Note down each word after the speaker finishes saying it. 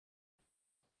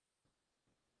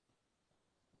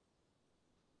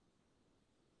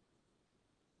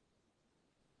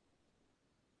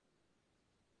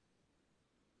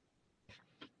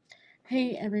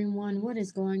Hey everyone, what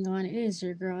is going on? It is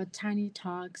your girl Tiny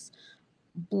Talks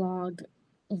blog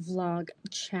vlog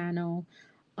channel.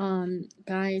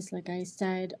 Guys, like I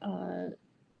said,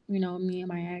 me and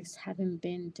my ex haven't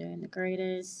been doing the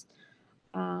greatest.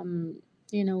 Um,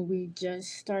 we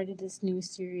just started this new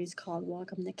series called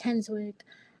Welcome to Keswick,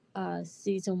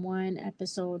 season 1,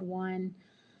 episode 1.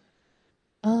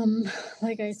 Um,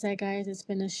 like I said, guys, it's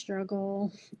been a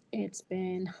struggle. It's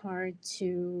been hard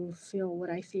to feel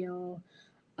what I feel.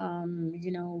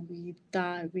 We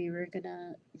thought we were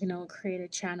gonna, create a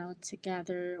channel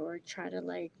together or try to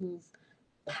like move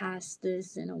past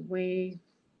this in a way.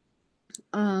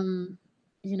 Um,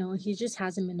 he just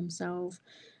hasn't been himself.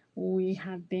 We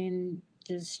have been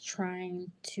just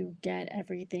trying to get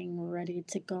everything ready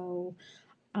to go.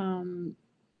 Um,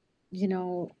 you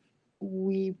know,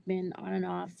 we've been on and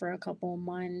off for a couple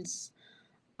months.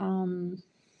 Um,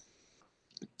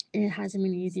 it hasn't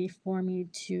been easy for me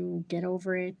to get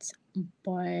over it,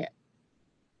 but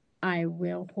I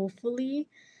will hopefully.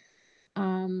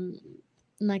 Um,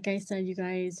 like I said, you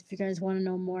guys, if you guys want to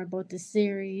know more about the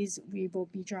series, we will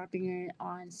be dropping it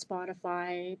on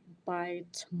Spotify by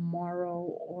tomorrow,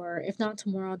 or if not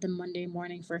tomorrow, then Monday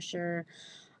morning for sure.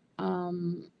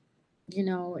 Um,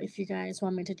 if you guys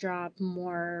want me to drop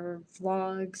more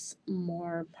vlogs,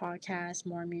 more podcasts,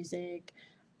 more music,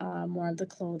 more of the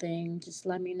clothing, just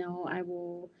let me know. I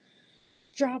will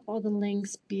drop all the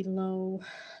links below.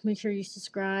 Make sure you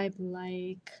subscribe,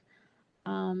 like,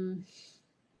 um,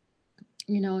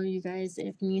 you guys,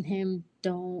 if me and him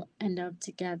don't end up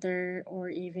together or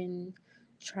even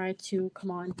try to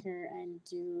come on here and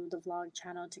do the vlog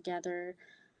channel together,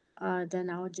 then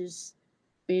I'll just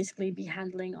basically be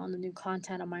handling on the new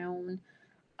content on my own,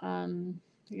 um,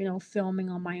 filming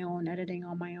on my own, editing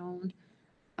on my own.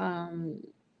 Um,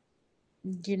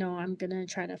 I'm gonna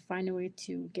try to find a way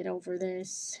to get over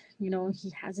this. He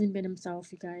hasn't been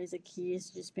himself, you guys. Like, he has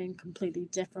just been completely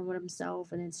different with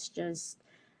himself, and it's just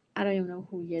I don't even know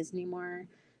who he is anymore,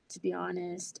 to be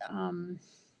honest.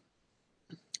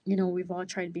 We've all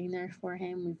tried being there for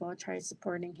him. We've all tried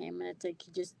supporting him, and it's like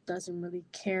he just doesn't really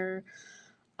care.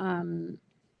 Um,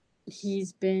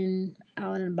 he's been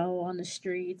out and about on the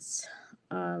streets,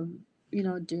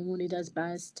 doing what he does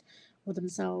best with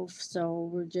himself. So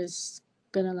we're just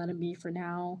gonna let him be for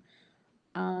now.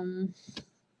 Um,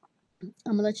 I'm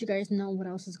gonna let you guys know what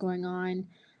else is going on.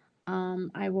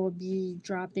 I will be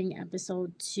dropping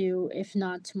episode 2. If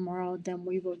not tomorrow, then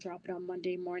we will drop it on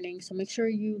Monday morning. So make sure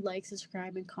you like,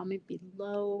 subscribe, and comment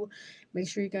below. Make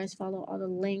sure you guys follow all the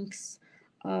links.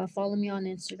 Follow me on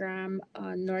Instagram,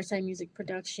 Northside Music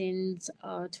Productions,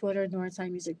 Twitter,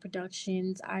 Northside Music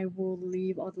Productions. I will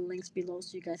leave all the links below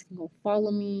so you guys can go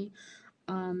follow me.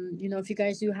 If you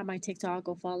guys do have my TikTok,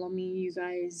 go follow me. You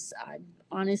guys,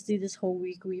 honestly, this whole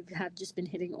week we have just been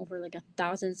hitting over like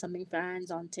 1,000 something fans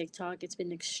on TikTok. It's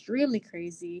been extremely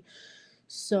crazy.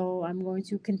 So I'm going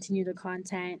to continue the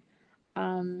content.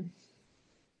 Um,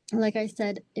 like I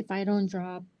said, if I don't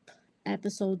drop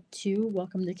episode 2,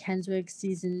 Welcome to Keswick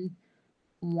season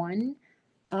 1,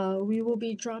 we will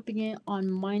be dropping it on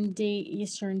Monday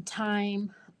Eastern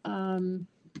time. Um,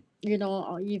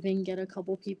 I'll even get a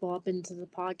couple people up into the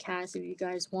podcast if you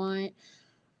guys want.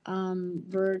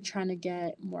 We're trying to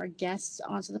get more guests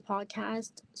onto the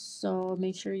podcast, so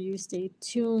make sure you stay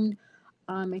tuned.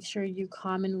 Make sure you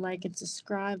comment, like, and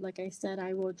subscribe. Like I said,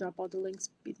 I will drop all the links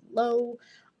below.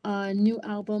 New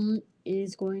album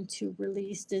is going to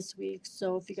release this week,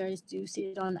 so if you guys do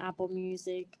see it on Apple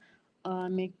Music,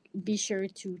 make be sure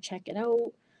to check it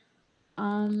out.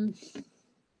 Um,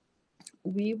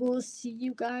 we will see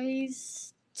you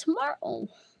guys tomorrow.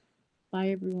 Bye,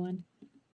 everyone.